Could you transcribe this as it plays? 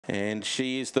And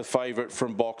she is the favourite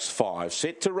from box 5.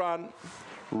 Set to run,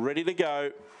 ready to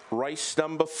go. Race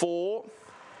number 4.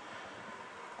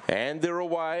 And they're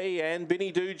away, and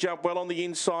Benny Do jumped well on the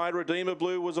inside. Redeemer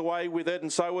Blue was away with it,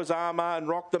 and so was Armour and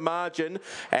Rock the Margin.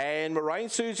 And Moraine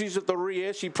Susie's at the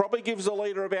rear. She probably gives the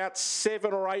leader about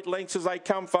 7 or 8 lengths as they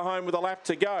come for home with a lap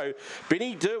to go.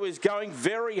 Benny Do is going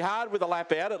very hard with a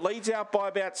lap out. It leads out by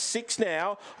about 6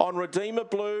 now on Redeemer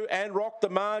Blue and Rock the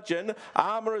Margin.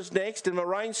 Armour is next, and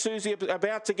Moraine Susie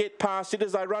about to get past it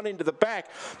as they run into the back.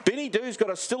 Benny Do's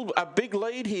got still a big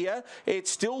lead here.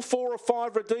 It's still 4 or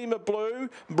 5 Redeemer Blue.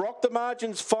 Rock the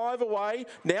Margin's 5 away.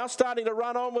 Now starting to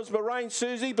run on was Moraine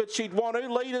Susie, but she'd want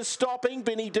to. Leaders stopping.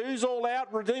 Benny Do's all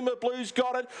out. Redeemer Blue's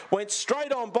got it. Went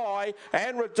straight on by,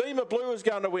 and Redeemer Blue is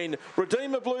going to win.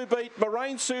 Redeemer Blue beat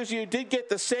Moraine Susie, who did get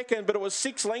the second, but it was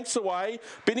 6 lengths away.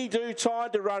 Benny Do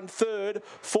tied to run third.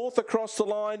 Fourth across the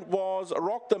line was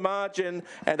Rock the Margin,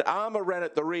 and Armour ran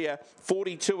at the rear.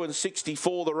 42 and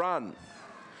 64 the run.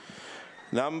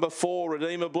 Number 4,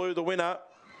 Redeemer Blue, the winner,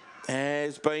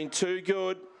 has been too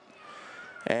good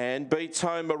and beats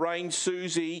home Moraine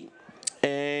Susie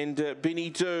and Benny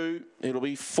Do. It'll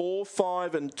be 4,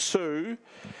 5 and 2,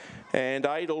 and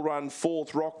 8 will run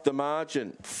 4th, Rock the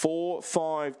Margin. 4,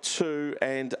 5, 2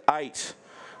 and 8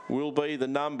 will be the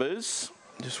numbers.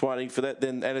 Just waiting for that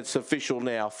then, and it's official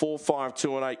now. 4, 5,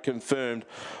 2 and 8 confirmed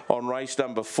on race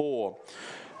number 4.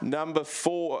 Number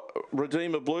 4,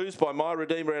 Redeemer Blues by My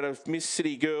Redeemer out of Miss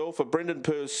City Girl for Brendan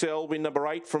Purcell. Win number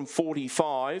 8 from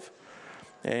 45.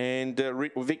 And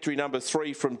victory number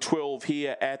 3 from 12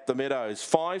 here at the Meadows.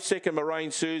 5 second Moraine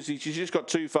Susie. She's just got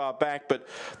too far back, but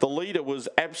the leader was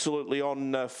absolutely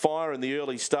on fire in the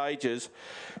early stages.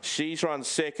 She's run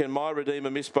second. My Redeemer,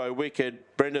 Miss Bo Wicked,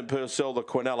 Brendan Purcell, the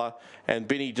Quinella, and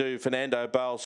Benny Do, Fernando Bales.